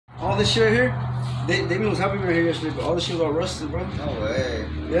this shit right here, David was happy we were here yesterday, but all this shit was all rusted, bro. No way.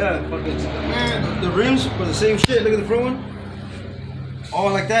 Yeah, fucking. Man, the rims were the same shit. Look at the front one. All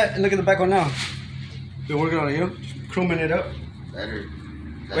like that, and look at the back one now. Been working on it, you know? Chroming it up. Better.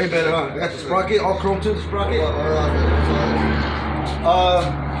 Way better, huh? I got the sprocket, all chrome too, the sprocket.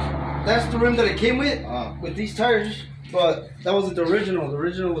 That's the rim that it came with these tires, but that wasn't the original. The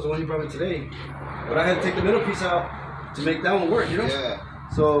original was the one he brought me today. But I had to take the middle piece out to make that one work, you know? Yeah.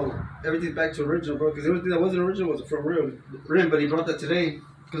 So everything's back to original, bro. Because the only thing that wasn't original was the front rim, but he brought that today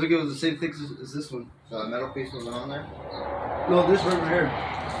because look, it was the same thick as this one. So that metal piece wasn't on there? No, this rim right here.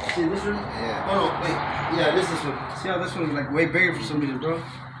 See this rim? Yeah. Oh no, wait. Yeah, this one. See how this one's like way bigger for some reason, bro?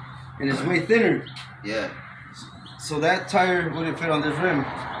 And it's way thinner. Yeah. So that tire wouldn't fit on this rim.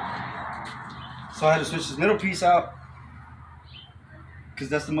 So I had to switch this middle piece out. Because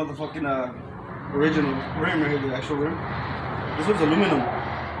that's the motherfucking original rim right here, the actual rim. This one's aluminum.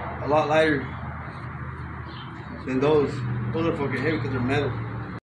 A lot lighter than those. Those are fucking heavy because they're metal.